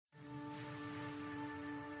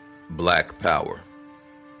Black power.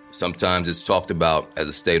 Sometimes it's talked about as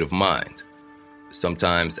a state of mind.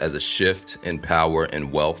 Sometimes as a shift in power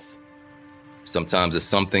and wealth. Sometimes it's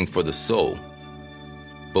something for the soul.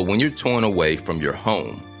 But when you're torn away from your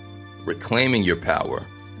home, reclaiming your power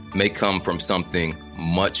may come from something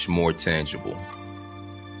much more tangible.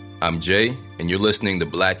 I'm Jay, and you're listening to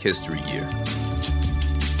Black History Year.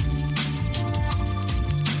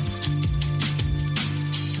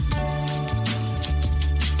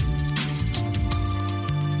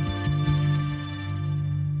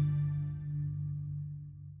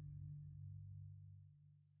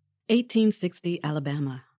 (1860)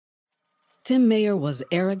 Alabama. Tim Mayer was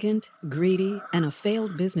arrogant, greedy, and a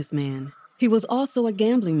failed businessman. He was also a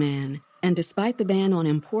gambling man, and despite the ban on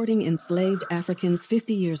importing enslaved Africans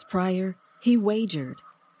 50 years prior, he wagered.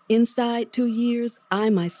 Inside 2 years, I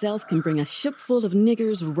myself can bring a ship full of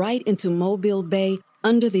niggers right into Mobile Bay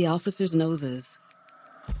under the officers' noses.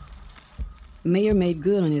 Mayer made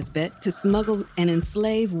good on his bet to smuggle and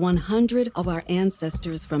enslave 100 of our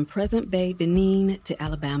ancestors from present-day Benin to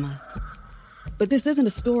Alabama. But this isn't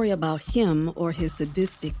a story about him or his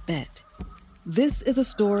sadistic bet. This is a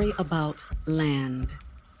story about land.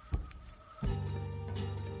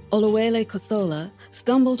 Oluwele Kosola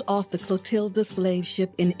stumbled off the Clotilda slave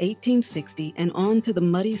ship in 1860 and onto the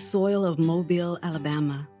muddy soil of Mobile,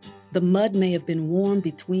 Alabama. The mud may have been warm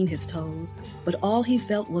between his toes, but all he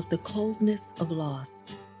felt was the coldness of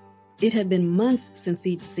loss. It had been months since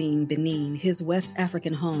he'd seen Benin, his West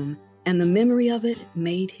African home, and the memory of it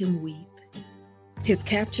made him weep. His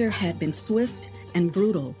capture had been swift and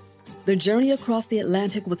brutal. The journey across the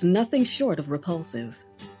Atlantic was nothing short of repulsive.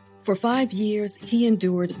 For 5 years, he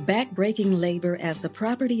endured back-breaking labor as the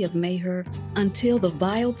property of Maher until the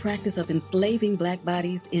vile practice of enslaving black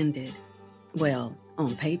bodies ended. Well,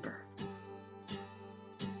 on paper.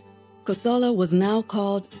 Kosola was now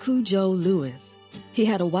called Cujo Lewis. He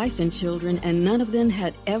had a wife and children, and none of them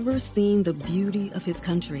had ever seen the beauty of his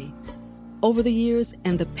country. Over the years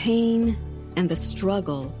and the pain and the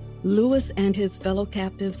struggle, Lewis and his fellow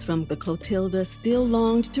captives from the Clotilda still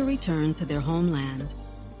longed to return to their homeland.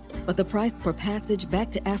 But the price for passage back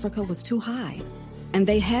to Africa was too high, and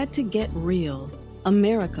they had to get real.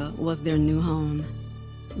 America was their new home.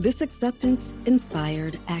 This acceptance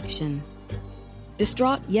inspired action.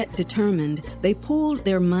 Distraught yet determined, they pooled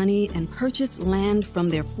their money and purchased land from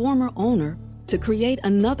their former owner to create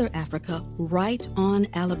another Africa right on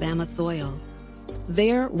Alabama soil.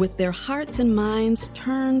 There, with their hearts and minds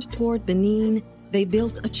turned toward Benin, they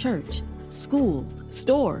built a church, schools,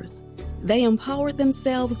 stores. They empowered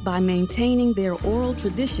themselves by maintaining their oral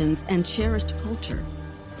traditions and cherished culture,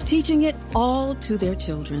 teaching it all to their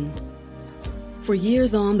children. For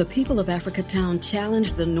years on, the people of Africatown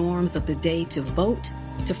challenged the norms of the day to vote,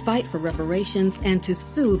 to fight for reparations, and to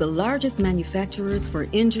sue the largest manufacturers for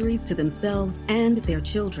injuries to themselves and their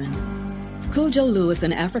children. Cujo Lewis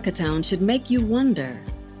and Africatown should make you wonder,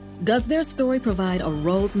 does their story provide a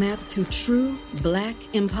roadmap to true Black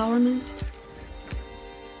empowerment?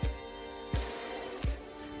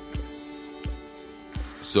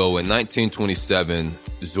 So in 1927,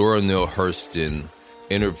 Zora Neale Hurston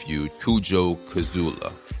interviewed Cujo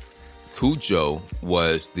Kosola. Cujo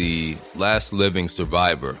was the last living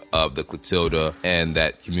survivor of the Clotilda and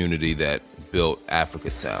that community that built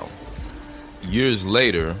Africatown. Years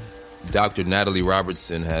later, Dr. Natalie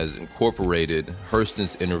Robertson has incorporated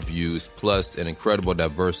Hurston's interviews plus an incredible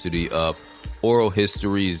diversity of oral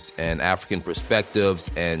histories and African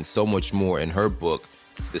perspectives and so much more in her book,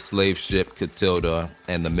 The Slave Ship Clotilda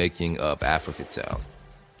and the Making of Africatown.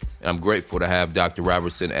 And I'm grateful to have Dr.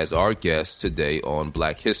 Robertson as our guest today on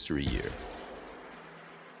Black History Year.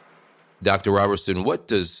 Dr. Robertson, what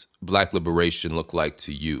does Black liberation look like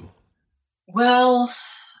to you? Well,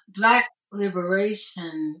 Black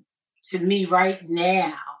liberation to me right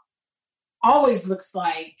now always looks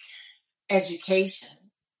like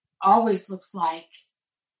education, always looks like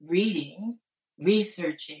reading,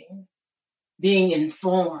 researching, being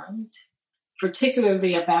informed,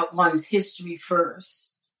 particularly about one's history first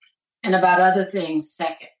and about other things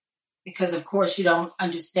second, because of course you don't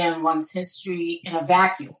understand one's history in a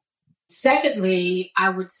vacuum. Secondly, I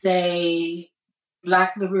would say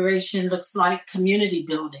Black liberation looks like community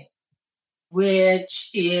building, which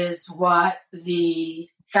is what the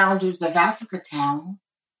founders of Africatown,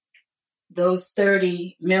 those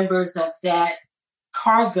 30 members of that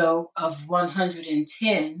cargo of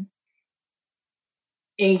 110,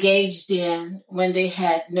 engaged in when they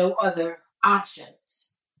had no other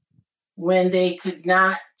options, when they could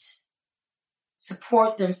not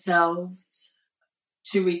support themselves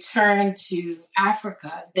to return to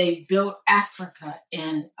Africa. They built Africa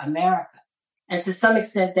in America. And to some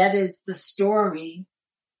extent, that is the story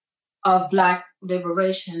of Black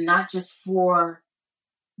liberation, not just for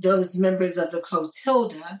those members of the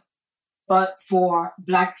Clotilda, but for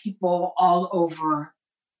Black people all over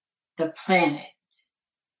the planet.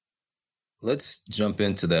 Let's jump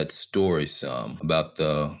into that story some about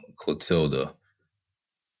the Clotilda.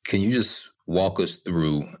 Can you just walk us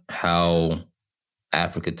through how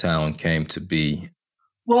Africatown came to be?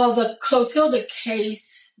 Well, the Clotilda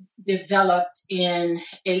case developed in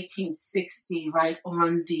 1860, right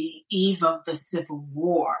on the eve of the Civil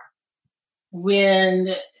War,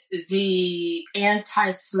 when the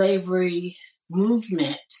anti-slavery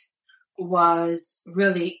movement was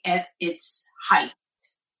really at its height,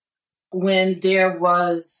 when there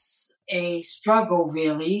was a struggle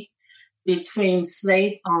really between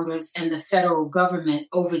slave owners and the federal government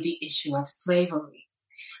over the issue of slavery.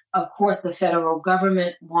 Of course, the federal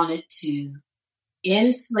government wanted to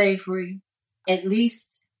end slavery, at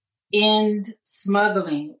least end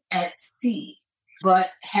smuggling at sea, but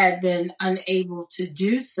had been unable to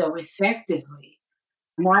do so effectively.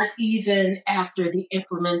 Not even after the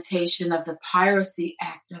implementation of the Piracy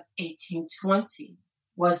Act of 1820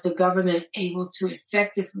 was the government able to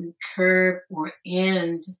effectively curb or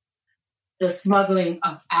end the smuggling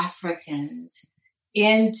of Africans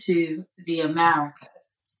into the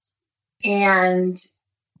Americas. And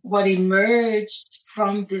what emerged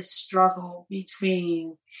from this struggle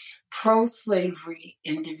between pro-slavery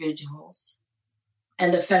individuals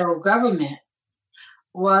and the federal government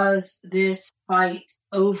was this fight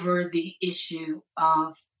over the issue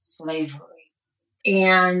of slavery.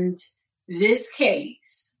 And this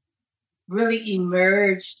case really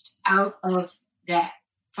emerged out of that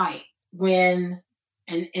fight when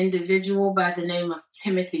an individual by the name of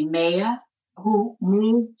Timothy Maya, who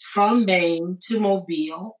moved from Maine to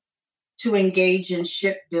Mobile to engage in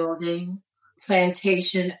shipbuilding,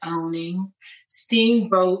 plantation owning,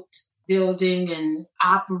 steamboat building and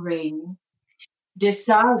operating,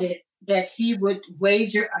 decided that he would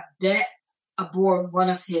wager a bet aboard one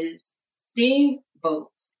of his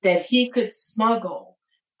steamboats that he could smuggle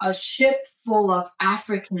a ship full of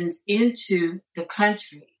Africans into the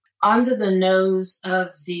country under the nose of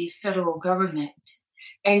the federal government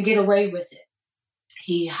and get away with it.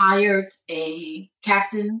 He hired a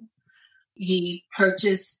captain. He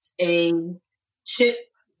purchased a ship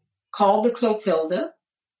called the Clotilda,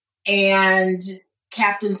 and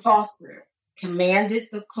Captain Foster commanded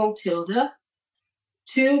the Clotilda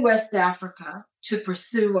to West Africa to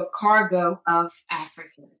pursue a cargo of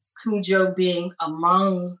Africans, Cujo being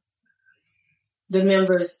among the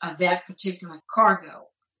members of that particular cargo.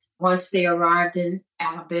 Once they arrived in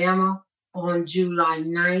Alabama on July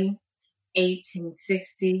 9,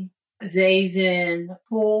 1860, they then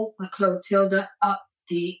pulled the Clotilda up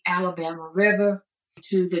the Alabama River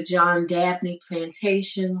to the John Dabney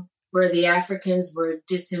plantation, where the Africans were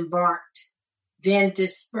disembarked, then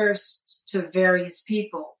dispersed to various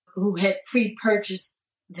people who had pre-purchased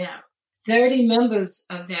them. 30 members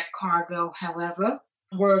of that cargo, however,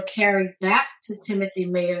 were carried back to Timothy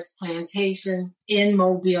Maya's plantation in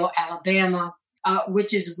Mobile, Alabama,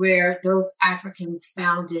 which is where those Africans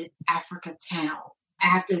founded Africatown.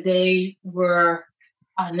 After they were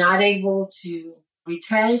not able to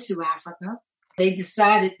return to Africa, they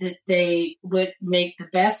decided that they would make the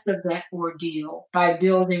best of that ordeal by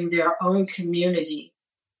building their own community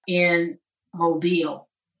in Mobile.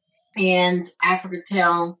 And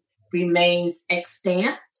Africatown remains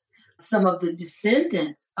extant. Some of the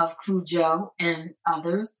descendants of Cujo and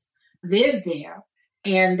others live there,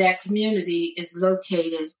 and that community is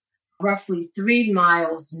located roughly 3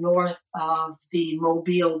 miles north of the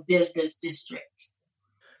Mobile Business District.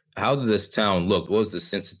 How did this town look? What was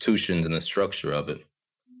the institutions and the structure of it?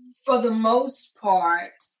 For the most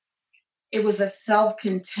part, it was a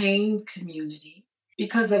self-contained community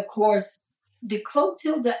because, of course, the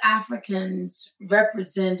Clotilda Africans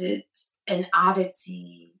represented an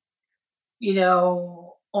oddity,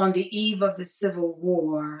 on the eve of the Civil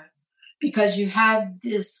War, because you have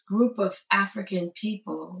this group of African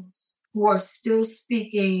peoples who are still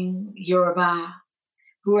speaking Yoruba,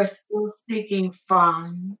 who are still speaking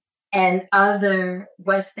Fon and other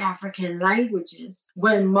West African languages,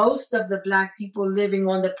 when most of the Black people living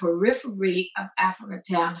on the periphery of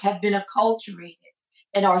Africatown have been acculturated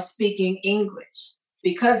and are speaking English.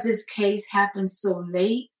 Because this case happened so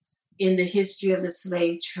late in the history of the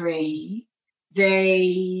slave trade,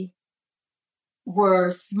 they were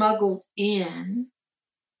smuggled in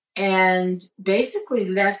and basically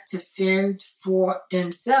left to fend for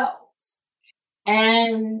themselves.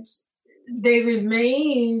 And they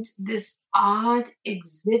remained this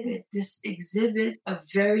exhibit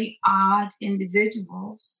of very odd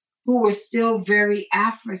individuals who were still very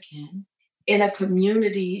African in a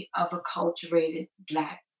community of acculturated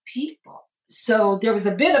Black people. So there was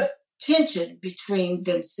a bit of tension between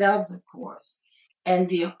themselves, of course, and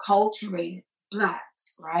the acculturated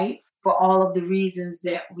Blacks, right? For all of the reasons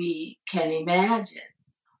that we can imagine.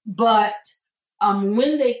 But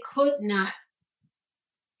when they could not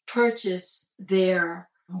purchase their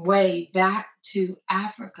way back to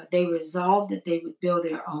Africa, they resolved that they would build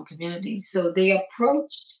their own community. So they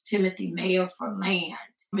approached Timothy Mayer for land.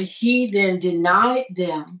 He then denied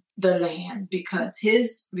them the land because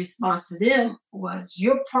his response to them was,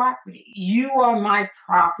 your property. You are my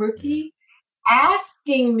property.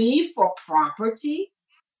 Asking me for property?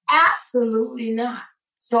 Absolutely not.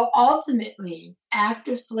 So ultimately,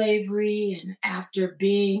 after slavery and after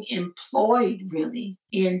being employed really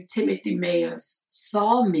in Timothy Mayer's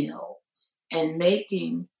sawmills and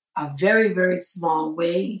making a very, very small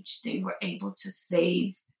wage, they were able to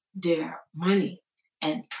save their money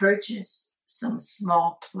and purchase some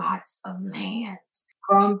small plots of land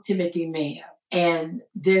from Timothy Mayer. And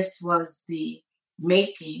this was the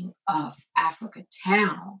making of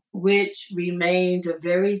Africatown, which remained a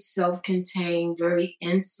very self-contained, very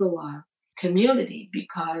insular community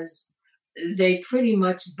because they pretty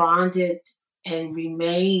much bonded and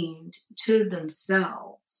remained to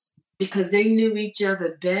themselves because they knew each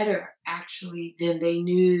other better, actually, than they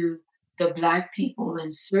knew the Black people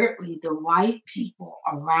and certainly the white people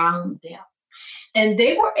around them. And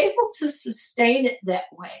they were able to sustain it that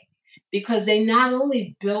way because they not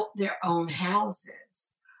only built their own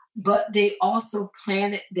houses, but they also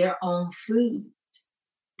planted their own food.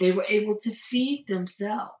 They were able to feed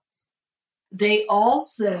themselves. They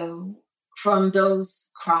also, from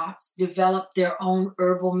those crops, developed their own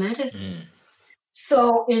herbal medicines.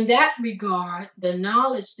 So in that regard, the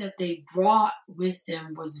knowledge that they brought with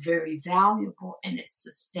them was very valuable and it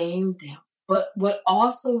sustained them. But what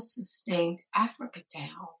also sustained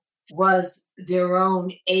Africatown was their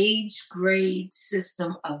own age grade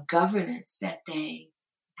system of governance that they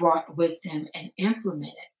brought with them and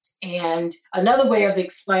implemented. And another way of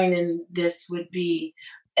explaining this would be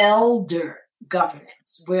elder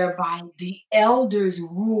governance, whereby the elders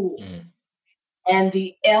rule. And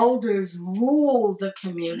the elders rule the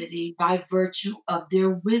community by virtue of their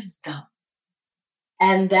wisdom.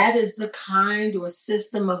 And that is the kind or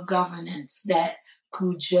system of governance that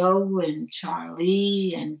Cujo and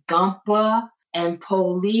Charlie and Gumpa and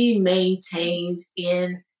Poli maintained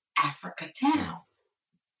in Africatown.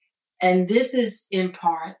 And this is in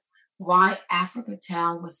part why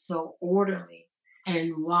Africatown was so orderly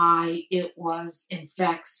and why it was, in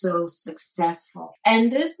fact, so successful.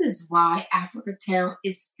 And this is why Africatown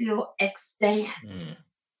is still extant.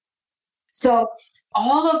 So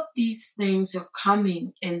all of these things are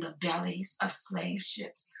coming in the bellies of slave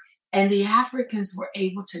ships. And the Africans were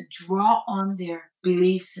able to draw on their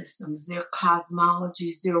belief systems, their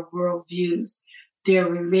cosmologies, their worldviews, their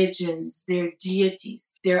religions, their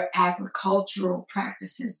deities, their agricultural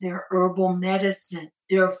practices, their herbal medicine,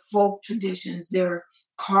 their folk traditions, their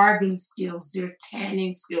carving skills, their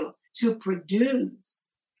tanning skills to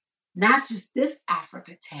produce not just this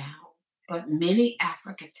Africatown, but many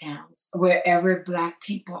Africatowns wherever Black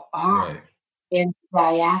people are in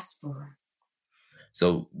diaspora.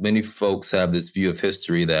 So many folks have this view of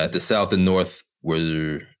history that the South and North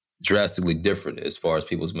were drastically different as far as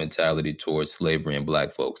people's mentality towards slavery and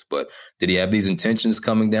Black folks. But did he have these intentions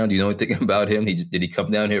coming down? Do you know anything about him? Did he come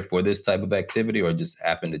down here for this type of activity or just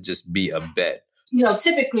happened to just be a bet? You know,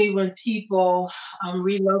 typically when people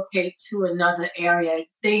relocate to another area,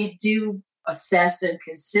 they do assess and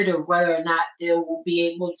consider whether or not they will be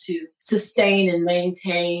able to sustain and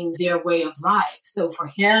maintain their way of life. So for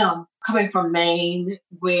him, coming from Maine,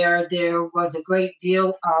 where there was a great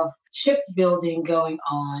deal of shipbuilding going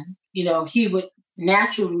on, you know, he would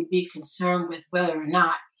naturally be concerned with whether or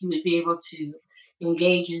not he would be able to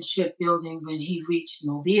engage in shipbuilding when he reached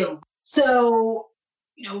Mobile. So,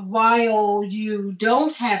 you know, while you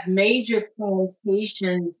don't have major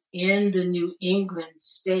plantations in the New England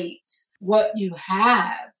states, what you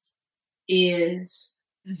have is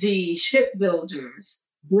the shipbuilders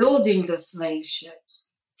building the slave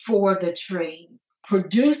ships for the trade,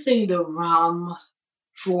 producing the rum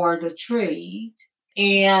for the trade,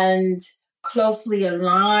 and closely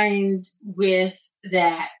aligned with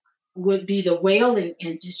that would be the whaling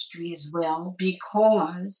industry as well,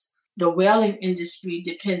 because the whaling industry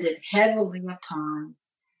depended heavily upon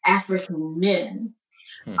African men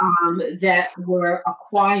that were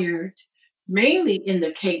acquired mainly in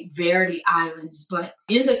the Cape Verde Islands, but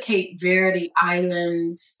in the Cape Verde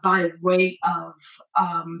Islands by way of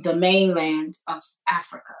the mainland of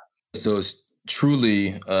Africa. So it's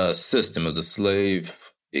truly a system as a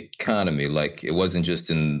slave economy. Like it wasn't just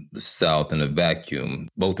in the South in a vacuum.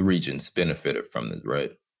 Both regions benefited from this,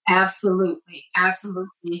 right? Absolutely,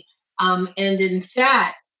 absolutely. And in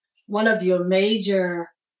fact, one of your major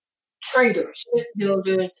traders,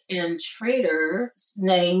 shipbuilders and traders'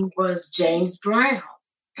 name was James Brown.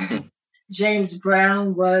 James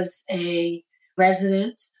Brown was a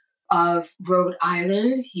resident of Rhode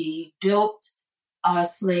Island. He built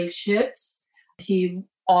slave ships. He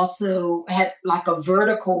also had like a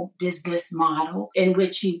vertical business model in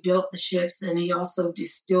which he built the ships, and he also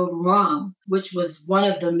distilled rum, which was one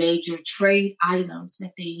of the major trade items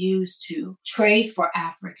that they used to trade for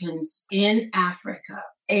Africans in Africa.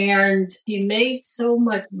 And he made so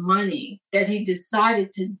much money that he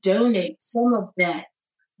decided to donate some of that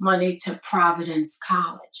money to Providence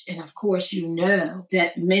College. And of course, you know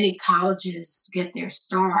that many colleges get their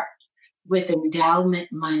start with endowment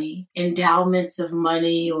money, endowments of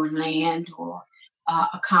money or land or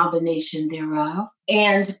a combination thereof.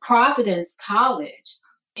 And Providence College,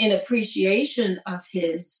 in appreciation of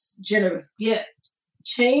his generous gift,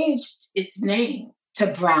 changed its name to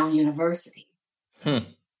Brown University.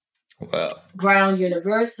 Wow. Brown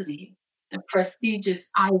University, the prestigious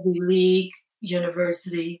Ivy League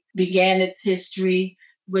university, began its history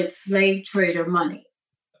with slave trader money.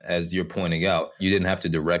 As you're pointing out, you didn't have to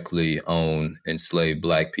directly own enslaved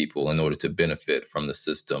Black people in order to benefit from the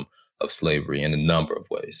system of slavery in a number of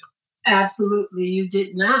ways. Absolutely, you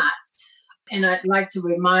did not. And I'd like to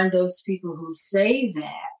remind those people who say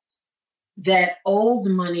that old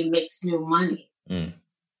money makes new money.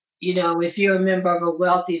 You know, if you're a member of a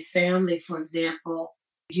wealthy family, for example,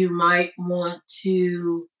 you might want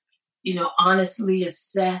to, honestly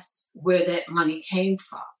assess where that money came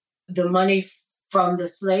from. The money from the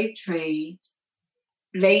slave trade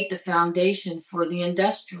laid the foundation for the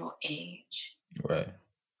industrial age. Right.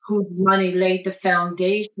 Whose money laid the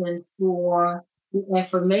foundation for the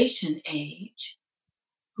information age.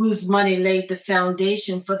 Whose money laid the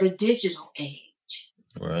foundation for the digital age.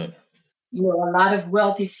 Right. A lot of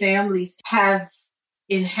wealthy families have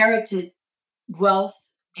inherited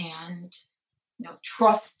wealth and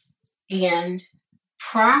trusts and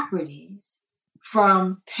properties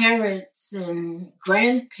from parents and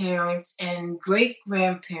grandparents and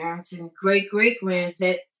great-grandparents and great-great-grands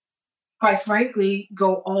that, quite frankly,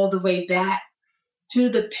 go all the way back to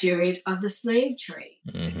the period of the slave trade.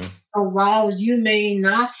 Mm-hmm. So while you may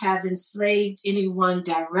not have enslaved anyone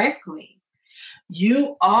directly,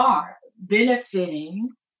 you are benefiting,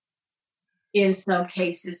 in some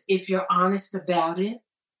cases, if you're honest about it,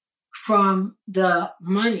 from the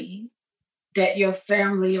money that your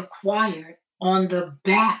family acquired on the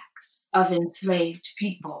backs of enslaved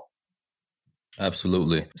people.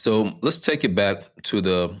 Absolutely. So let's take it back to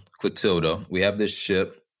the Clotilda. We have this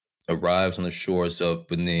ship, arrives on the shores of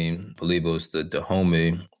Benin. I believe it was the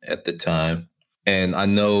Dahomey at the time. And I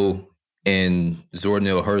know in Zora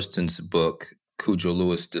Neale Hurston's book, Cujo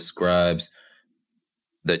Lewis describes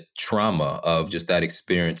the trauma of just that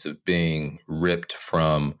experience of being ripped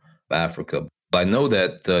from Africa. I know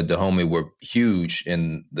that the Dahomey were huge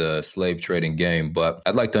in the slave trading game, but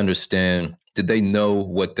I'd like to understand, did they know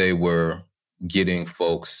what they were getting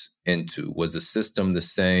folks into? Was the system the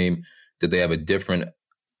same? Did they have a different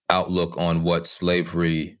outlook on what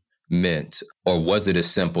slavery meant? Or was it as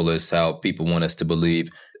simple as how people want us to believe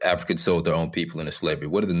Africans sold their own people into slavery?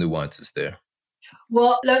 What are the nuances there?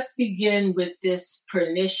 Well, let's begin with this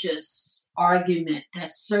pernicious argument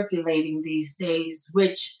that's circulating these days,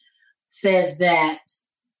 which says that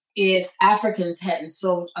if Africans hadn't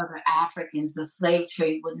sold other Africans, the slave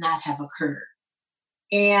trade would not have occurred.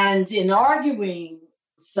 And in arguing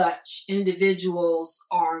such, individuals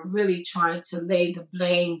are really trying to lay the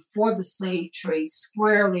blame for the slave trade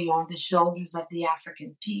squarely on the shoulders of the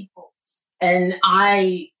African peoples. And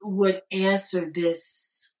I would answer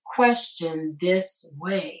this question this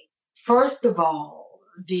way. First of all,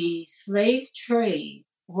 the slave trade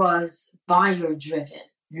was buyer-driven,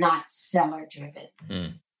 not seller-driven.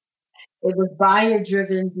 It was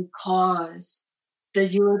buyer-driven because the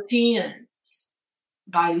Europeans,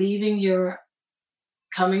 by leaving Europe,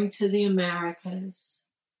 coming to the Americas,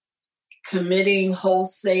 committing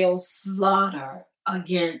wholesale slaughter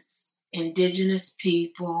against indigenous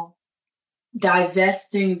people,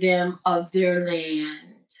 divesting them of their land,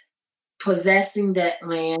 possessing that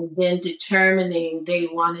land, then determining they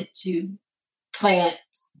wanted to plant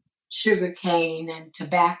sugarcane and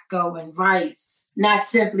tobacco and rice, not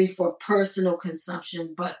simply for personal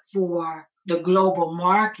consumption, but for the global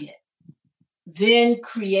market, then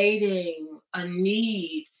creating a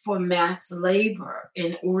need for mass labor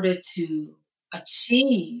in order to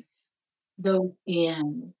achieve those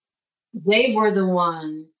ends. They were the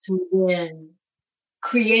ones who then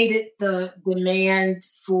created the demand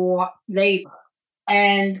for labor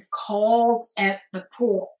and called at the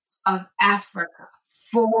ports of Africa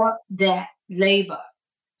for that labor.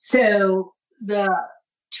 So the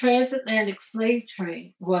transatlantic slave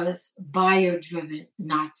trade was buyer-driven,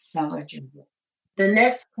 not seller-driven. The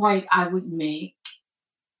next point I would make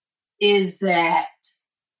is that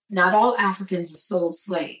not all Africans were sold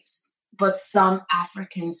slaves, but some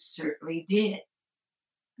Africans certainly did.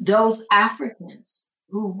 Those Africans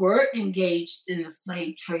who were engaged in the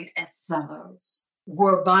slave trade as sellers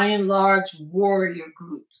were by and large warrior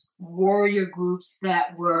groups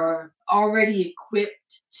that were already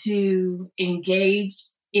equipped to engage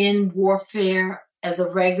in warfare as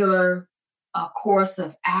a regular course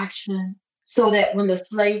of action, so that when the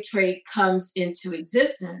slave trade comes into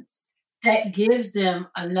existence, that gives them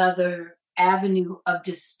another avenue of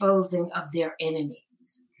disposing of their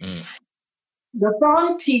enemies. The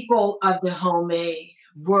Fon people of Dahomey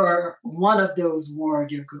were one of those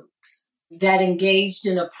warrior groups that engaged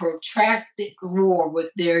in a protracted war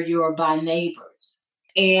with their Yoruba neighbors.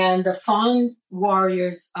 And the Fon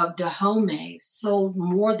warriors of Dahomey sold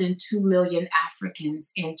more than 2 million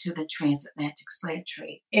Africans into the transatlantic slave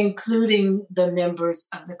trade, including the members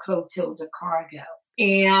of the Clotilda cargo.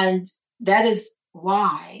 And that is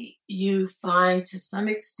why you find, to some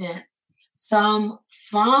extent, some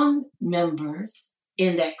Fon members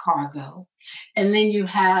in that cargo. And then you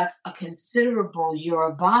have a considerable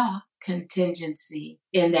Yoruba contingency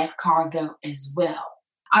in that cargo as well.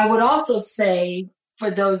 I would also say, for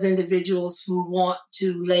those individuals who want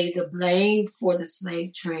to lay the blame for the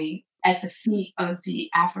slave trade at the feet of the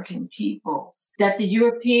African peoples, that the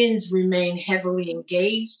Europeans remain heavily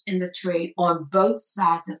engaged in the trade on both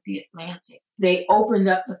sides of the Atlantic. They opened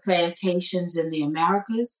up the plantations in the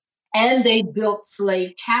Americas, and they built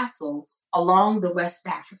slave castles along the West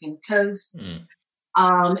African coast,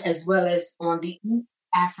 as well as on the East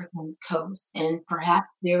African coast. And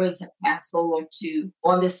perhaps there is a castle or two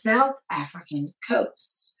on the South African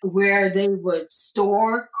coast where they would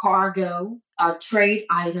store cargo, trade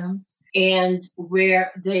items, and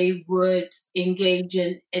where they would engage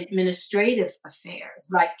in administrative affairs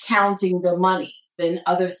like counting the money and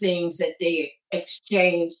other things that they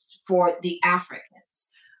exchanged for the Africans.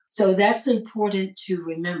 So that's important to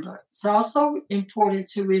remember. It's also important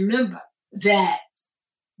to remember that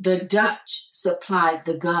the Dutch supplied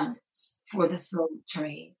the guns for the slave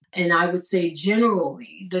trade. And I would say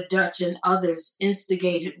generally, the Dutch and others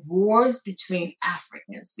instigated wars between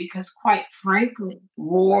Africans because, quite frankly,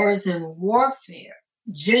 wars and warfare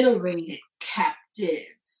generated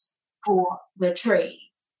captives for the trade.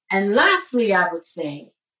 And lastly, I would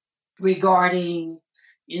say, regarding,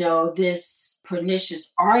 this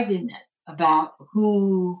pernicious argument about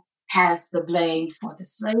who has the blame for the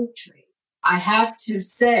slave trade, I have to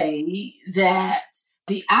say that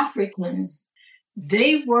the Africans,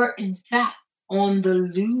 they were in fact on the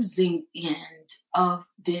losing end of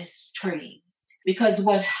this trade. Because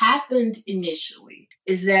what happened initially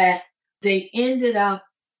is that they ended up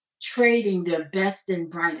trading their best and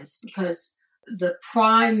brightest, because the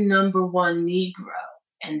prime number one Negro,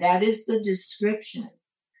 and that is the description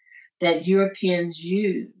that Europeans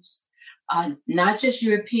use, not just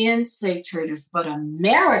European slave traders, but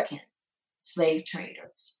American slave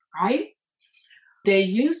traders, right? They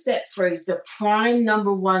use that phrase, the prime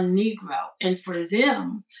number one Negro. And for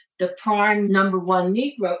them, the prime number one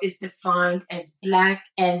Negro is defined as Black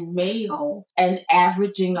and male and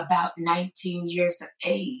averaging about 19 years of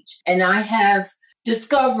age. And I have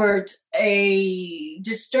discovered a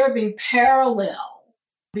disturbing parallel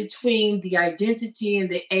between the identity and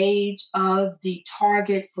the age of the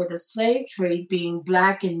target for the slave trade being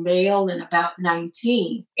Black and male and about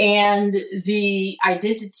 19, and the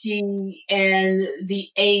identity and the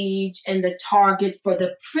age and the target for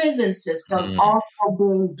the prison system also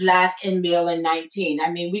being Black and male and 19. I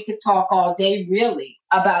mean, we could talk all day really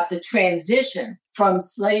about the transition from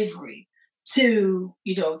slavery to,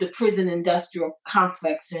 the prison industrial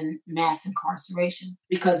complex and mass incarceration,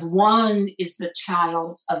 because one is the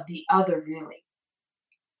child of the other, really.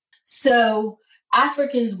 So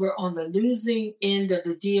Africans were on the losing end of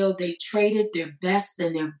the deal. They traded their best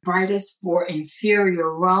and their brightest for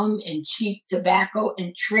inferior rum and cheap tobacco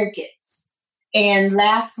and trinkets. And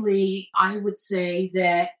lastly, I would say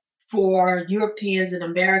that for Europeans and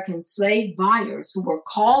American slave buyers who were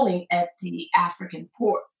calling at the African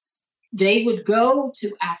ports. They would go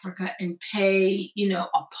to Africa and pay, a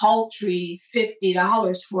paltry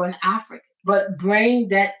 $50 for an African, but bring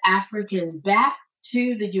that African back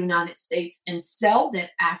to the United States and sell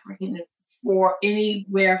that African for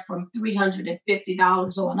anywhere from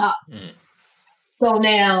 $350 on up. Mm. So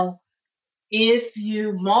now, if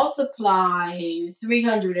you multiply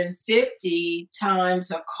 350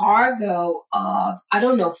 times a cargo of,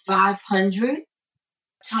 500,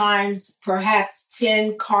 times perhaps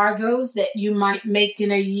 10 cargoes that you might make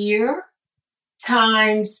in a year,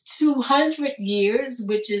 times 200 years,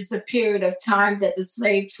 which is the period of time that the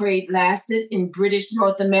slave trade lasted in British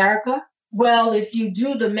North America. Well, if you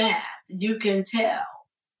do the math, you can tell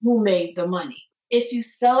who made the money. If you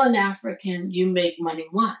sell an African, you make money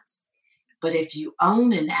once. But if you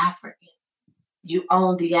own an African, you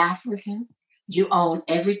own the African, you own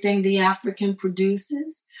everything the African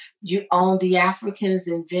produces, you own the African's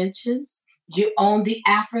inventions, you own the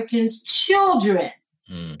African's children.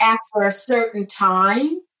 After a certain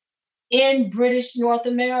time in British North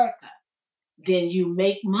America, then you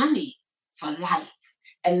make money for life.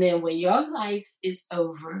 And then when your life is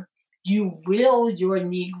over, you will your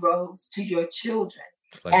Negroes to your children.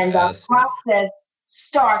 Like and the process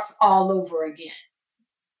starts all over again.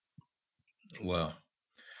 Wow.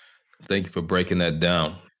 Thank you for breaking that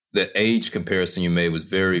down. The age comparison you made was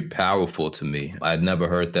very powerful to me. I'd never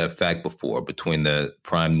heard that fact before between the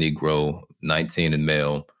prime Negro, 19 and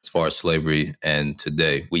male, as far as slavery and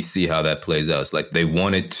today. We see how that plays out. It's like they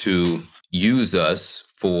wanted to use us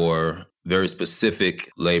for very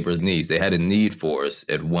specific labor needs. They had a need for us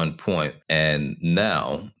at one point. And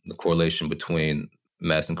now the correlation between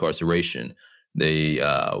mass incarceration, they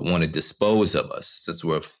want to dispose of us since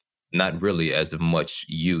we're not really as of much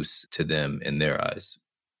use to them in their eyes.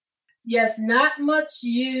 Yes, not much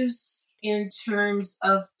use in terms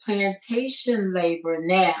of plantation labor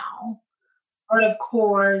now, but of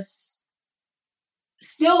course,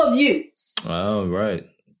 still of use. Oh, right.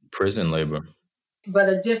 Prison labor. But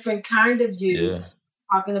a different kind of use.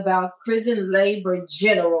 Yeah. Talking about prison labor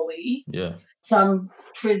generally. Yeah. Some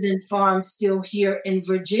prison farms still here in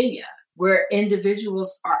Virginia, where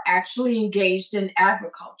individuals are actually engaged in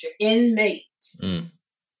agriculture. Inmates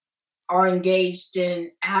are engaged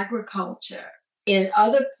in agriculture. In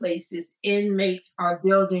other places, inmates are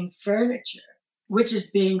building furniture, which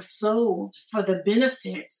is being sold for the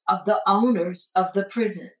benefit of the owners of the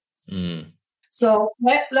prisons. So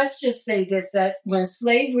let's just say this, that when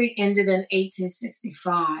slavery ended in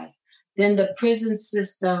 1865, then the prison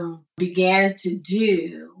system began to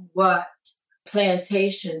do what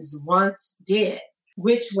plantations once did,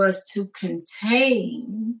 which was to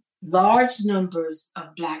contain large numbers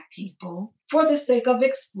of Black people for the sake of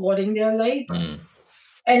exploiting their labor.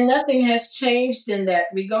 And nothing has changed in that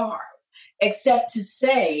regard, except to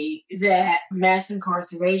say that mass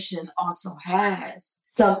incarceration also has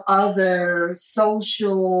some other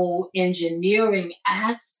social engineering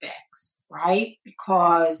aspects, right?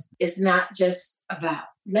 Because it's not just about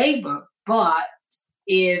labor, but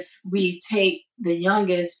if we take the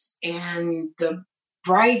youngest and the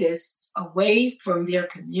brightest away from their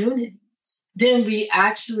communities, then we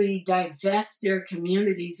actually divest their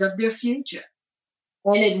communities of their future.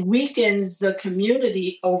 And it weakens the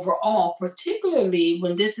community overall, particularly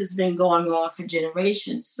when this has been going on for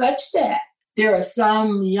generations, such that there are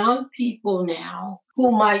some young people now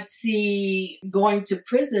who might see going to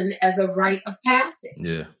prison as a rite of passage.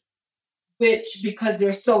 Yeah. Which, because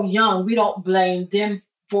they're so young, we don't blame them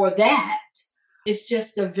for that. It's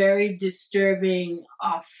just a very disturbing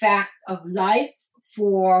fact of life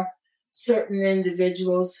for certain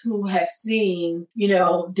individuals who have seen,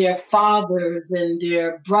 their fathers and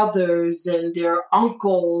their brothers and their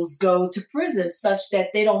uncles go to prison, such that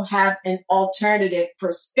they don't have an alternative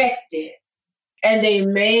perspective. And they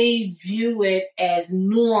may view it as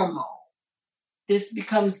normal. This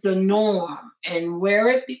becomes the norm. And where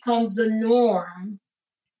it becomes the norm,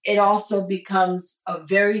 it also becomes a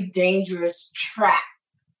very dangerous trap.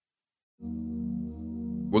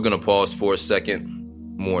 We're going to pause for a second.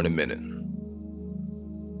 More in a minute.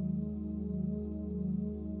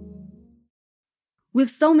 With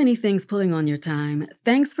so many things pulling on your time,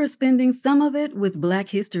 thanks for spending some of it with Black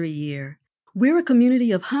History Year. We're a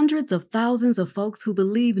community of hundreds of thousands of folks who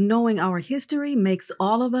believe knowing our history makes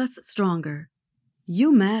all of us stronger.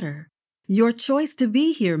 You matter. Your choice to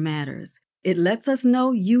be here matters. It lets us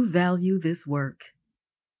know you value this work.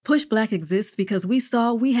 Push Black exists because we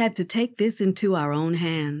saw we had to take this into our own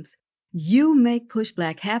hands. You make Push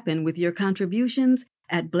Black happen with your contributions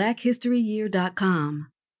at blackhistoryyear.com.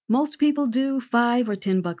 Most people do $5 or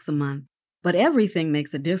 $10 a month, but everything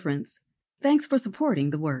makes a difference. Thanks for supporting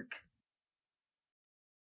the work.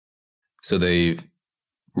 So they've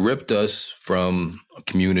ripped us from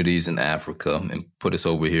communities in Africa and put us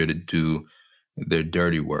over here to do their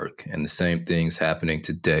dirty work. And the same thing's happening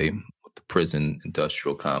today with the prison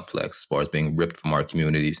industrial complex, as far as being ripped from our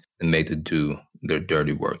communities and made to do their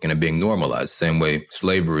dirty work and it being normalized. Same way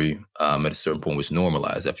slavery at a certain point was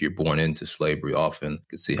normalized. After you're born into slavery, often you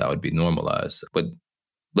can see how it'd be normalized. But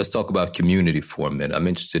let's talk about community for a minute. I'm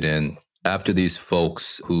interested in, after these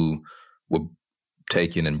folks who were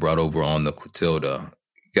taken and brought over on the Clotilda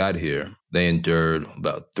got here, they endured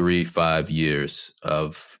about 3-5 years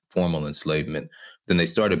of formal enslavement. Then they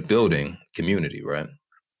started building community, right?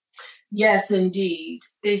 Yes, indeed.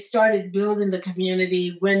 They started building the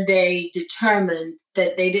community when they determined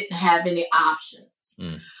that they didn't have any options.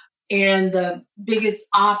 And the biggest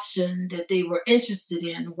option that they were interested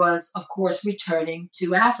in was, of course, returning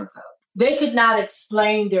to Africa. They could not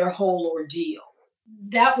explain their whole ordeal.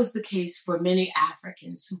 That was the case for many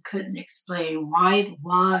Africans who couldn't explain why it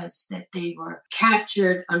was that they were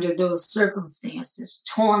captured under those circumstances,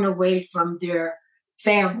 torn away from their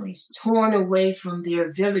families, torn away from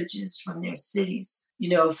their villages, from their cities,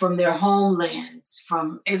 from their homelands,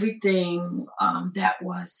 from everything that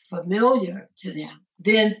was familiar to them,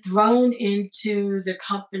 then thrown into the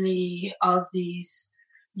company of these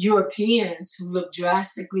Europeans who looked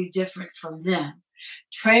drastically different from them,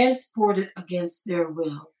 transported against their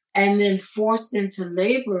will, and then forced into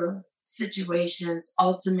labor situations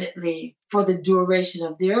ultimately for the duration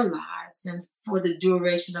of their lives and for the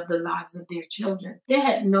duration of the lives of their children. They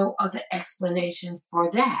had no other explanation for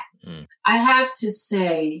that. I have to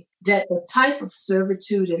say that the type of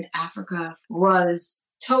servitude in Africa was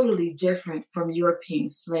totally different from European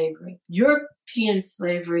slavery. European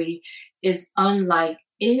slavery is unlike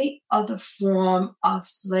any other form of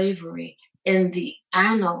slavery in the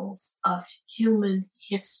annals of human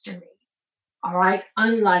history, all right?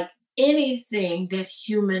 Unlike anything that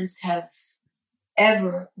humans have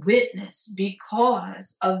ever witnessed,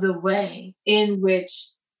 because of the way in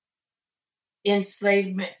which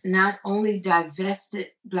enslavement not only divested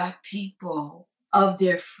Black people of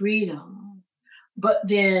their freedom, but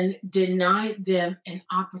then denied them an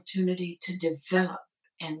opportunity to develop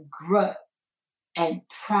and grow and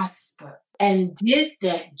prosper, and did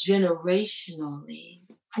that generationally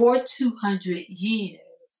for 200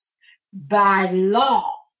 years by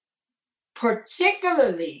law,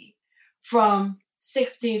 particularly from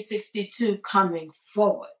 1662 coming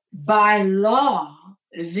forward. By law,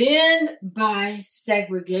 then by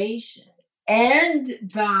segregation and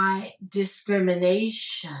by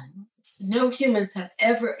discrimination. No humans have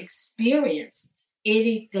ever experienced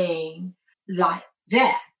anything like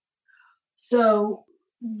that. So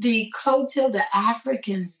the Clotilda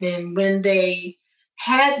Africans then, when they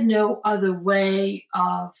had no other way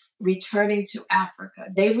of returning to Africa,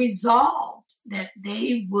 they resolved that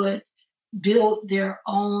they would build their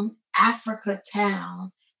own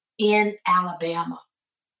Africatown in Alabama.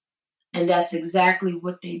 And that's exactly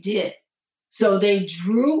what they did. So they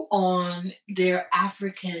drew on their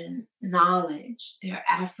African knowledge, their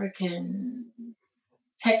African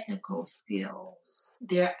technical skills,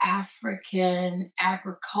 their African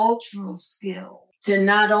agricultural skills, to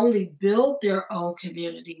not only build their own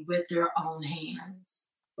community with their own hands,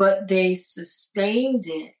 but they sustained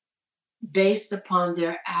it based upon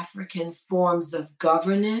their African forms of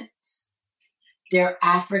governance, their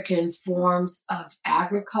African forms of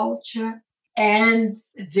agriculture, and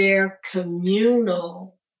their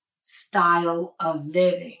communal style of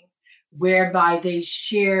living, whereby they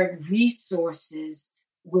shared resources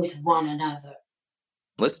with one another.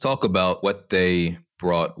 Let's talk about what they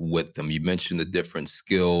brought with them. You mentioned the different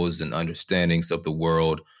skills and understandings of the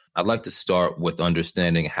world. I'd like to start with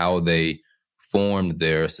understanding how they formed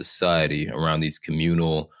their society around these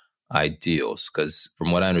communal ideals, because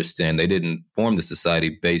from what I understand, they didn't form the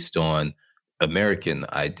society based on American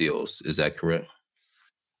ideals. Is that correct?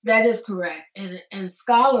 That is correct. And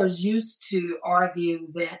scholars used to argue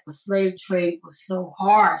that the slave trade was so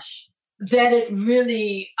harsh that it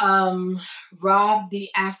really robbed the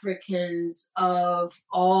Africans of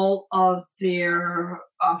all of their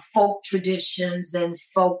folk traditions and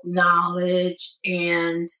folk knowledge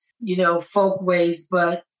and, folk ways.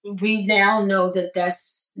 But we now know that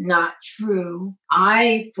that's not true.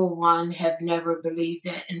 I, for one, have never believed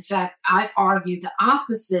that. In fact, I argue the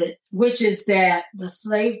opposite, which is that the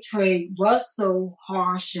slave trade was so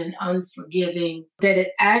harsh and unforgiving that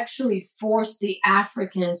it actually forced the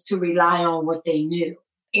Africans to rely on what they knew.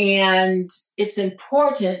 And it's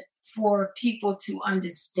important for people to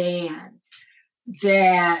understand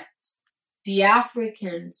that the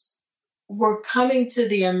Africans were coming to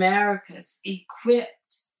the Americas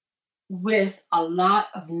equipped with a lot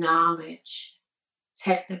of knowledge,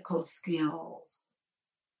 technical skills,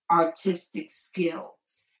 artistic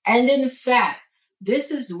skills. And in fact,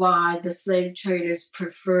 this is why the slave traders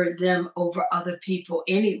preferred them over other people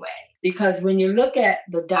anyway. Because when you look at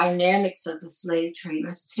the dynamics of the slave trade,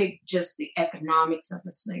 let's take just the economics of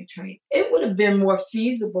the slave trade. It would have been more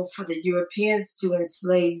feasible for the Europeans to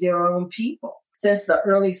enslave their own people. Since the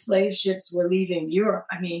early slave ships were leaving Europe,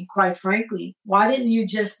 I mean, quite frankly, why didn't you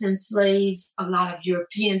just enslave a lot of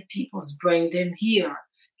European peoples, bring them here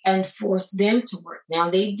and force them to work? Now,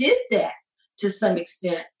 they did that to some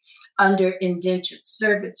extent under indentured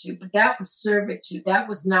servitude, but that was servitude. That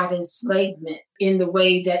was not enslavement in the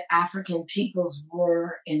way that African peoples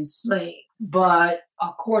were enslaved. But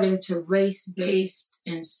according to race-based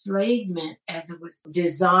enslavement, as it was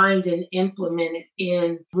designed and implemented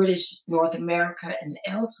in British North America and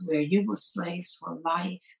elsewhere, you were slaves for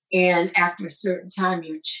life. And after a certain time,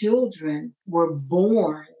 your children were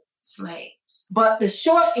born slaves. But the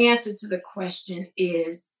short answer to the question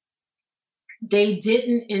is, they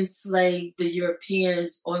didn't enslave the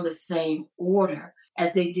Europeans on the same order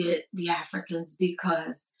as they did the Africans,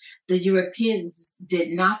 because the Europeans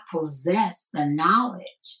did not possess the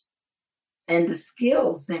knowledge and the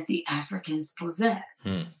skills that the Africans possess.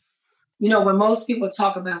 You know, when most people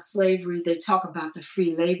talk about slavery, they talk about the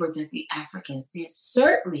free labor that the Africans did.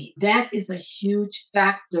 Certainly, that is a huge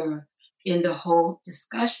factor in the whole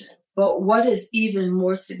discussion. But what is even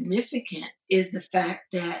more significant is the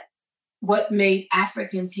fact that what made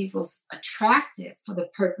African peoples attractive for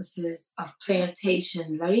the purposes of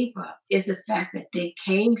plantation labor is the fact that they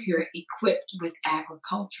came here equipped with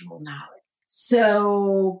agricultural knowledge.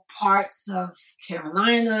 So parts of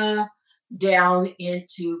Carolina down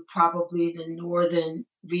into probably the northern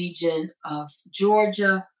region of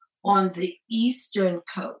Georgia on the eastern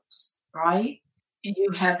coast, right?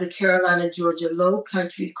 You have the Carolina, Georgia low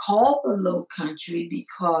country, called the low country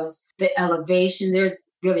because the elevation, there's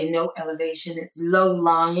really no elevation. It's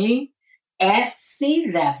low-lying at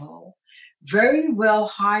sea level, very well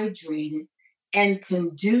hydrated, and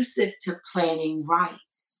conducive to planting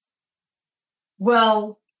rice.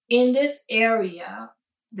 Well, in this area,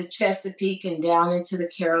 the Chesapeake and down into the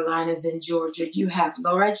Carolinas and Georgia, you have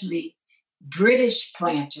largely British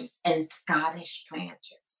planters and Scottish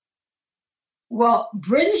planters. Well,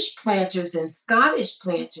 British planters and Scottish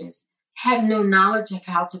planters have no knowledge of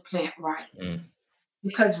how to plant rice.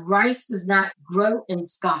 Because rice does not grow in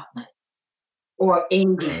Scotland or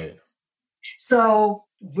England. Right. So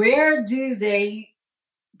where do they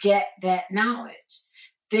get that knowledge?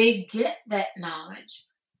 They get that knowledge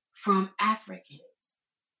from Africans.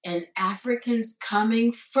 And Africans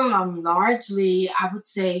coming from largely, I would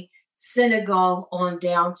say, Senegal on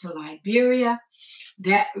down to Liberia.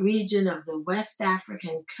 That region of the West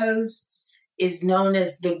African coast is known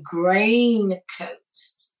as the grain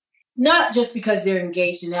coast. Not just because they're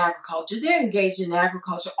engaged in agriculture. They're engaged in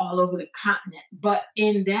agriculture all over the continent. But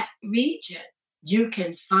in that region, you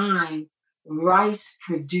can find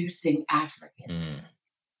rice-producing Africans.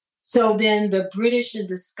 So then the British and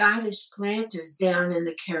the Scottish planters down in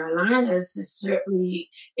the Carolinas, and certainly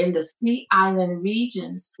in the Sea Island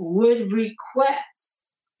regions, would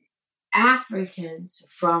request Africans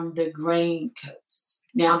from the grain coast.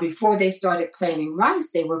 Now, before they started planting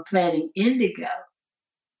rice, they were planting indigo.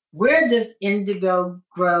 Where does indigo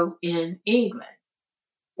grow in England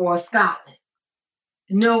or Scotland?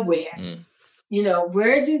 Nowhere. You know,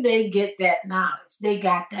 where do they get that knowledge? They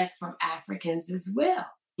got that from Africans as well.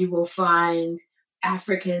 You will find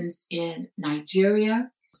Africans in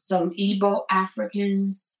Nigeria, some Igbo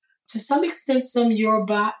Africans, to some extent some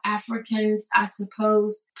Yoruba Africans, I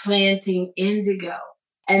suppose, planting indigo.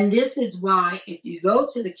 And this is why if you go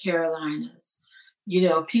to the Carolinas, you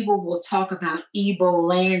know, people will talk about Igbo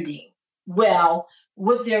landing. Well,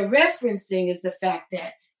 what they're referencing is the fact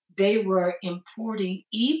that they were importing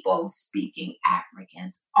Igbo-speaking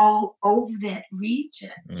Africans all over that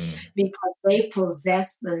region because they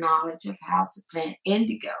possessed the knowledge of how to plant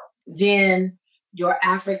indigo. Then your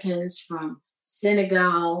Africans from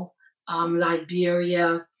Senegal,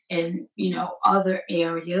 Liberia, and, you know, other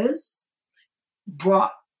areas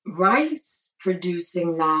brought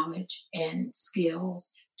rice-producing knowledge and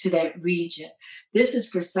skills to that region. This is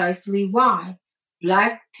precisely why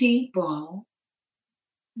Black people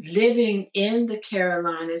living in the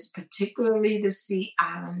Carolinas, particularly the Sea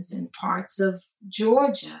Islands and parts of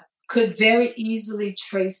Georgia, could very easily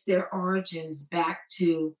trace their origins back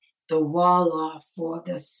to the Wolof or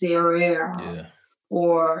the Serer Yeah.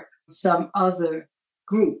 or some other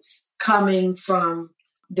groups coming from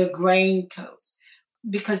the Grain Coast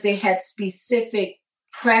because they had specific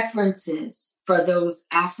preferences for those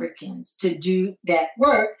Africans to do that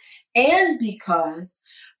work, and because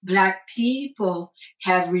Black people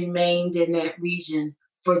have remained in that region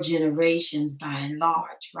for generations by and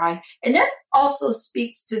large, right? And that also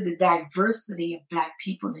speaks to the diversity of Black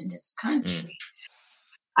people in this country.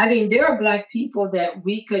 I mean, there are Black people that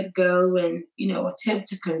we could go and, attempt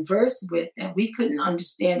to converse with, and we couldn't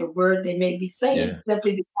understand a word they may be saying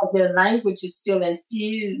simply because their language is still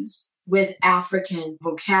infused with African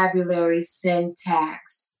vocabulary,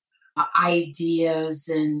 syntax, ideas,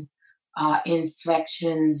 and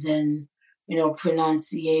inflections, and,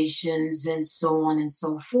 pronunciations, and so on and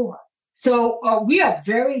so forth. So we are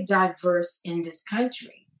very diverse in this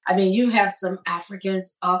country. I mean, you have some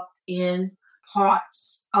Africans up in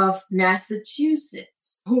parts of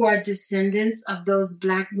Massachusetts who are descendants of those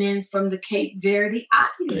Black men from the Cape Verde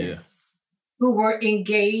Islands who were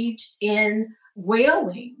engaged in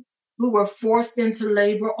whaling, who were forced into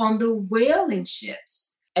labor on the whaling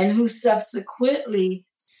ships, and who subsequently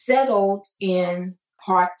settled in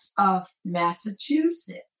parts of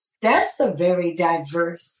Massachusetts. That's a very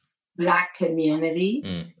diverse Black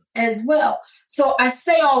community as well. So I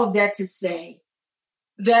say all of that to say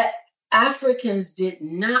that Africans did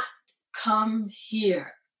not come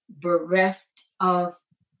here bereft of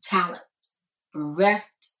talent,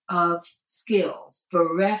 bereft of skills,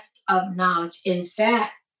 bereft of knowledge. In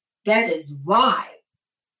fact, that is why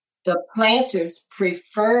the planters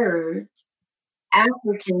preferred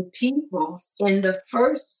African peoples in the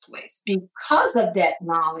first place, because of that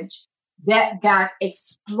knowledge that got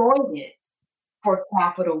exploited for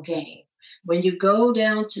capital gain. When you go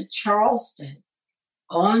down to Charleston,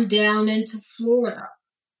 on down into Florida,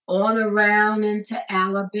 on around into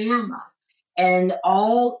Alabama, and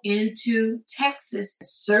all into Texas,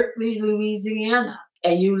 certainly Louisiana,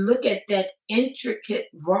 and you look at that intricate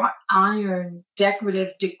wrought iron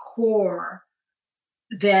decorative decor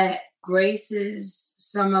that graces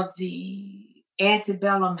some of the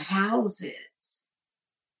antebellum houses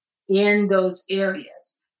in those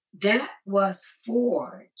areas, that was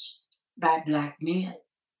forged by Black men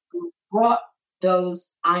who brought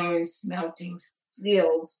those iron smelting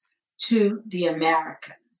skills to the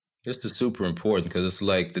Americas. This is super important because it's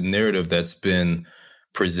like the narrative that's been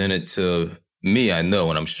presented to me, I know,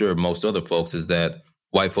 and I'm sure most other folks, is that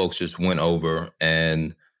white folks just went over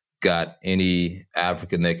and got any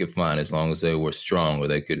African they could find as long as they were strong, or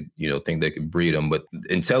they could, think they could breed them. But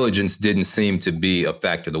intelligence didn't seem to be a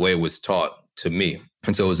factor the way it was taught to me.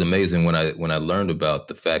 And so it was amazing when I learned about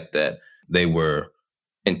the fact that they were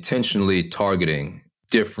intentionally targeting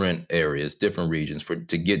different areas, different regions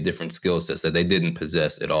to get different skill sets that they didn't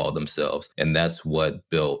possess at all themselves. And that's what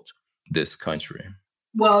built this country.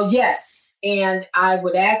 Well, yes. And I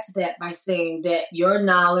would add to that by saying that your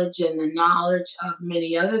knowledge and the knowledge of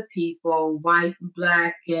many other people, white,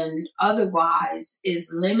 Black, and otherwise,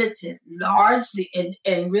 is limited largely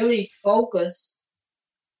and really focused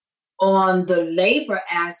on the labor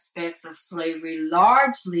aspects of slavery,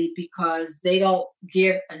 largely because they don't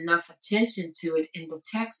give enough attention to it in the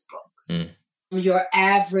textbooks. Your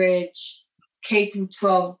average K through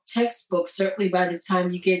 12 textbook, certainly by the time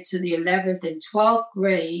you get to the 11th and 12th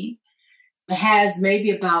grade, has maybe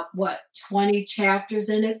about 20 chapters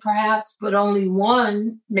in it perhaps, but only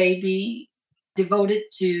one may be devoted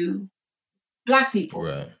to Black people.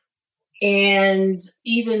 Right. And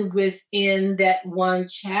even within that one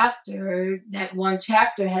chapter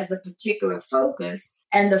has a particular focus,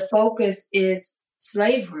 and the focus is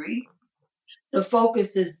slavery. The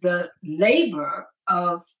focus is the labor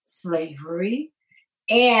of slavery.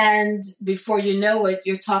 And before you know it,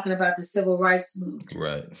 you're talking about the civil rights movement.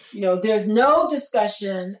 Right. There's no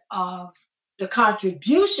discussion of the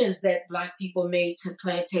contributions that Black people made to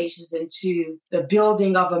plantations and to the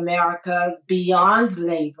building of America beyond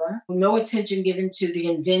labor. No attention given to the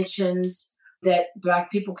inventions that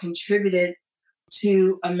Black people contributed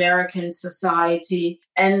to American society.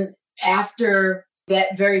 And after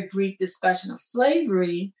that very brief discussion of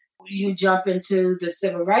slavery, you jump into the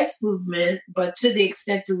civil rights movement, but to the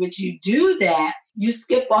extent to which you do that, you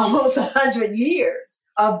skip almost 100 years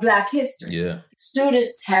of Black history. Yeah.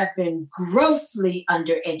 Students have been grossly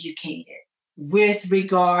undereducated with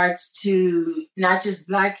regards to not just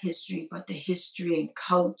Black history, but the history and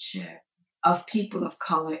culture of people of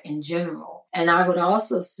color in general. And I would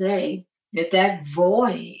also say that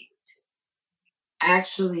void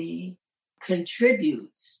actually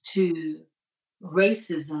contributes to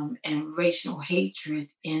racism and racial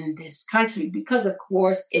hatred in this country. Because, of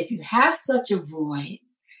course, if you have such a void,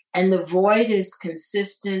 and the void is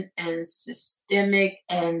consistent and systemic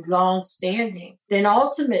and long-standing, then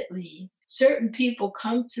ultimately certain people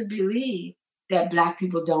come to believe that Black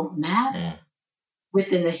people don't matter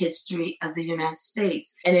within the history of the United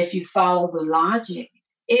States. And if you follow the logic,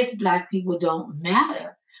 if Black people don't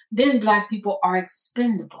matter, then Black people are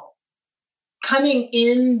expendable. Coming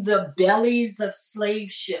in the bellies of slave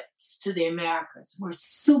ships to the Americas were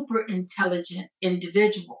super intelligent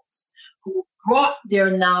individuals who brought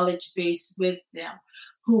their knowledge base with them,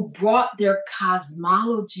 who brought their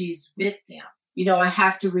cosmologies with them. You know, I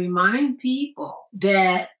have to remind people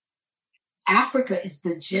that Africa is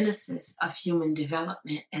the genesis of human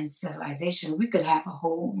development and civilization. We could have a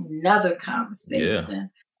whole nother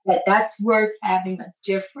conversation, but that's worth having a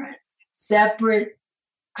different, separate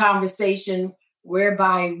conversation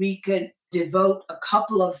whereby we could devote a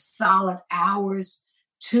couple of solid hours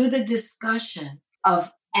to the discussion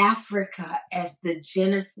of Africa as the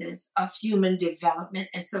genesis of human development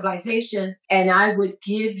and civilization. And I would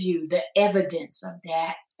give you the evidence of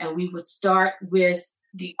that. And we would start with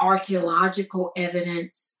the archaeological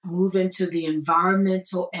evidence, move into the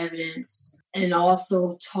environmental evidence, and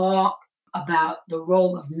also talk about the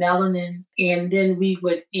role of melanin. And then we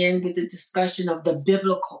would end with the discussion of the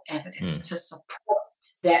biblical evidence to support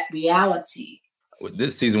that reality.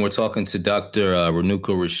 This season, we're talking to Dr.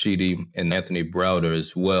 Renuka Rashidi and Anthony Browder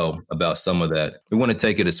as well about some of that. We want to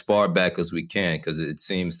take it as far back as we can because it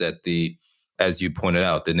seems that as you pointed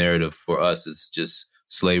out, the narrative for us is just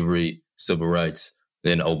slavery, civil rights,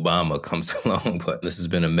 then Obama comes along. But this has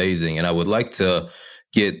been amazing. And I would like to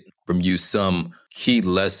get from you some key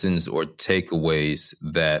lessons or takeaways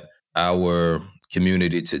that our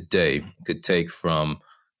community today could take from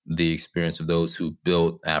the experience of those who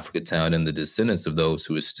built Africatown and the descendants of those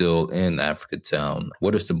who are still in Africatown.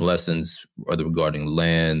 What are some lessons regarding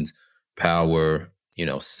land, power,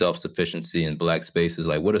 self-sufficiency in Black spaces?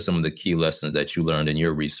 Like, what are some of the key lessons that you learned in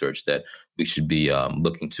your research that we should be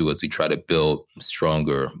looking to as we try to build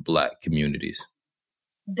stronger Black communities?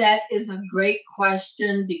 That is a great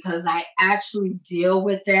question because I actually deal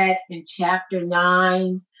with that in chapter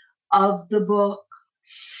 9 of the book.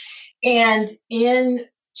 And in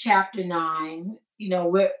chapter 9,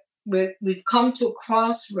 we've come to a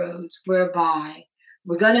crossroads whereby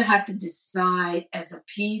we're going to have to decide as a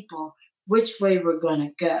people which way we're going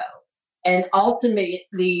to go. And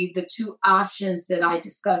ultimately, the two options that I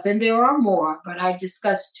discuss, and there are more, but I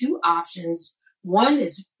discussed two options. One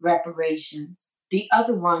is reparations. The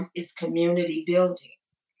other one is community building.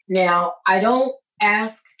 Now, I don't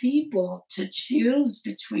ask people to choose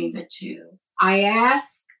between the two. I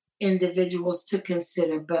ask individuals to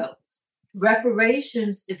consider both.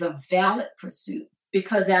 Reparations is a valid pursuit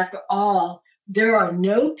because, after all, there are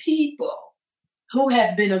no people who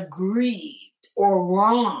have been aggrieved or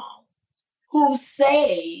wronged who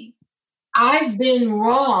say, I've been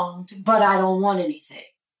wronged, but I don't want anything.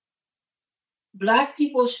 Black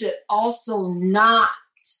people should also not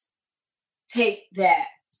take that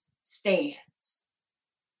stance.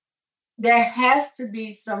 There has to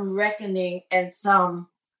be some reckoning and some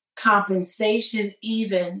compensation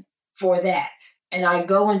even for that. And I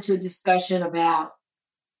go into a discussion about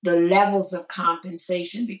the levels of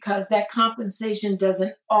compensation because that compensation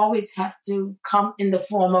doesn't always have to come in the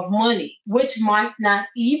form of money, which might not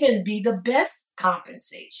even be the best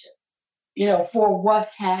compensation, for what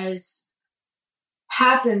has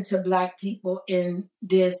happened to Black people in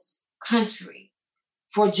this country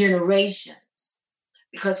for generations.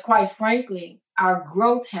 Because quite frankly, our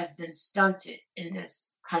growth has been stunted in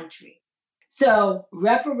this country. So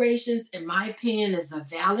reparations, in my opinion, is a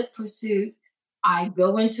valid pursuit. I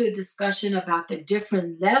go into a discussion about the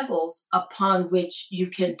different levels upon which you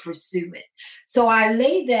can pursue it. So I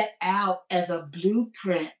lay that out as a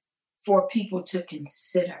blueprint for people to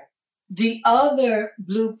consider. The other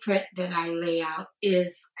blueprint that I lay out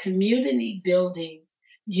is community building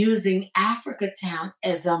using Africatown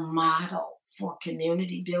as a model for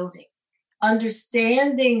community building.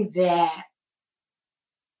 Understanding that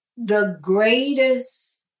the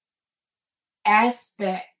greatest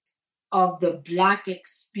aspect of the Black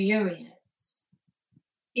experience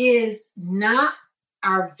is not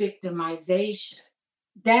our victimization.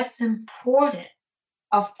 That's important,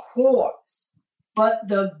 of course. But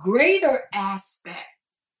the greater aspect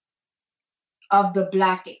of the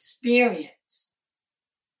Black experience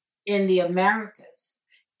in the Americas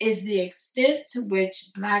is the extent to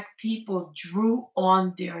which Black people drew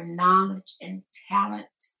on their knowledge and talent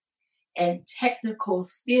and technical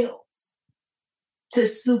skills to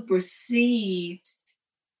supersede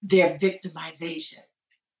their victimization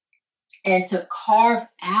and to carve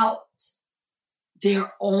out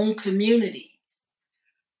their own communities.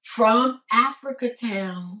 From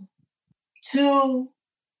Africatown to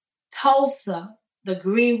Tulsa, the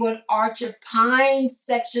Greenwood Archer Pines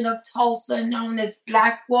section of Tulsa known as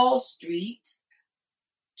Black Wall Street,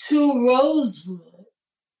 to Rosewood,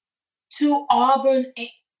 to Auburn,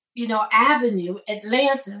 Avenue,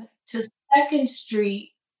 Atlanta, to 2nd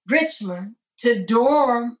Street, Richmond, to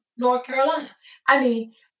Durham, North Carolina. I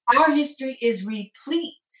mean, our history is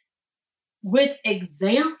replete with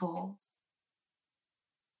examples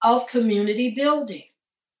of community building.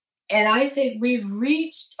 And I think we've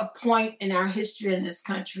reached a point in our history in this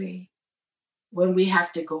country when we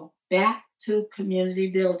have to go back to community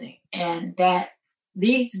building. And that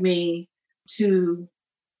leads me to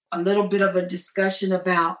a little bit of a discussion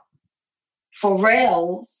about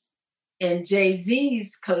Pharrell's and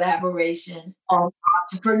Jay-Z's collaboration on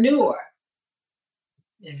Entrepreneur.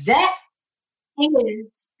 That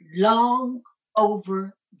is long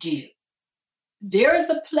overdue. There is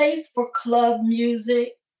a place for club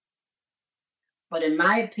music, but in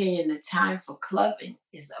my opinion, the time for clubbing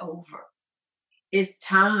is over. It's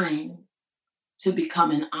time to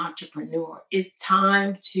become an entrepreneur. It's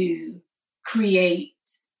time to create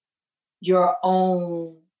your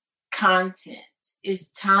own content.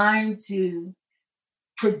 It's time to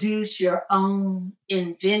produce your own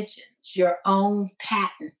inventions, your own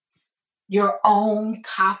patents, your own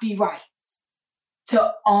copyrights,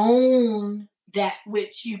 to own that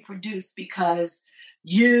which you produce, because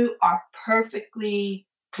you are perfectly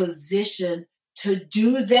positioned to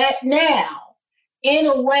do that now in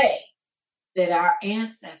a way that our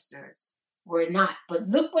ancestors were not. But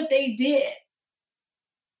look what they did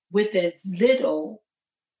with as little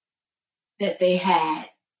that they had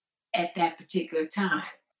at that particular time.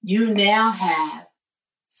 You now have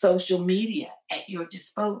social media at your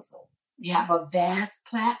disposal. You have a vast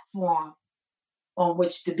platform on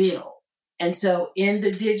which to build. And so in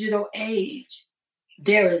the digital age,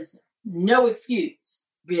 there is no excuse,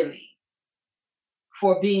 really,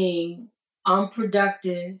 for being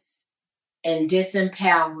unproductive and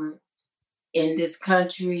disempowered in this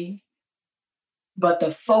country. But the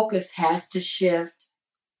focus has to shift.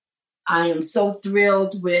 I am so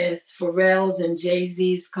thrilled with Pharrell's and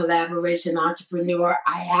Jay-Z's collaboration, Entrepreneur.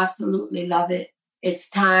 I absolutely love it. It's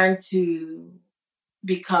time to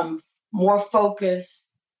become more focused,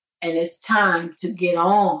 and it's time to get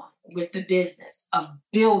on with the business of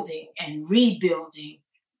building and rebuilding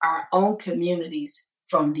our own communities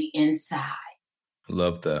from the inside.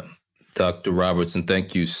 Love that. Dr. Robertson,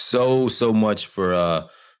 thank you so much for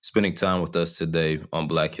spending time with us today on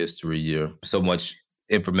Black History Year. So much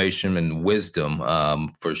information and wisdom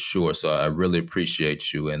for sure. So I really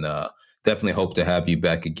appreciate you, and definitely hope to have you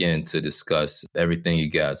back again to discuss everything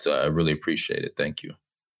you got. So I really appreciate it. Thank you.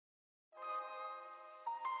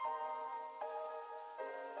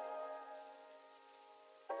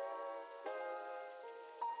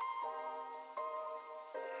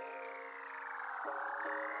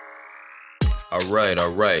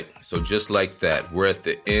 All right. So just like that, we're at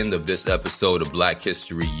the end of this episode of Black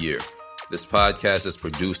History Year. This podcast is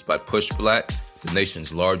produced by Push Black, the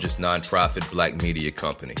nation's largest nonprofit Black media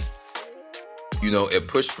company. At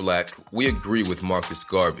Push Black, we agree with Marcus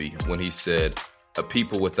Garvey when he said, "A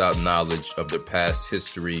people without knowledge of their past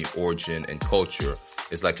history, origin, and culture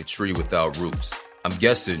is like a tree without roots." I'm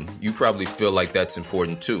guessing you probably feel like that's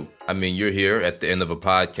important too. I mean, you're here at the end of a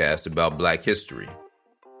podcast about Black history.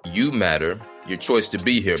 You matter. Your choice to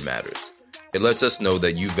be here matters. It lets us know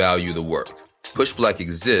that you value the work. Push Black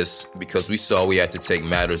exists because we saw we had to take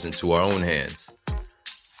matters into our own hands.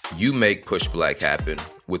 You make Push Black happen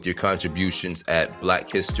with your contributions at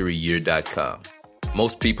blackhistoryyear.com.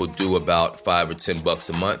 Most people do about $5 or $10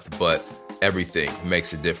 a month, but everything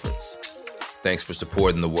makes a difference. Thanks for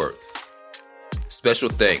supporting the work. Special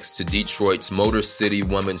thanks to Detroit's Motor City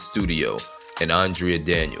Woman Studio and Andrea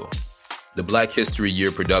Daniel. The Black History Year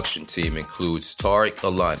production team includes Tariq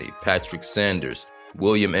Alani, Patrick Sanders,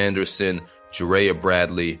 William Anderson, Jerea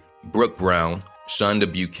Bradley, Brooke Brown, Shonda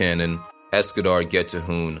Buchanan, Eskadar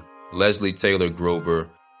Getahoon, Leslie Taylor Grover,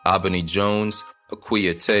 Abani Jones,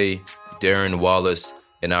 Aquia Tay, Darren Wallace,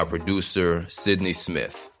 and our producer, Sydney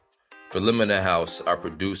Smith. For Limina House, our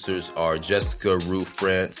producers are Jessica Rue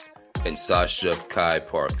France and Sasha Kai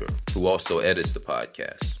Parker, who also edits the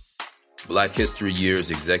podcast. Black History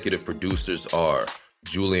Year's executive producers are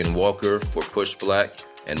Julian Walker for Push Black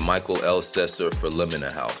and Michael L. Sesser for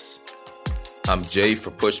Limina House. I'm Jay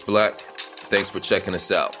for Push Black. Thanks for checking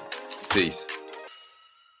us out. Peace.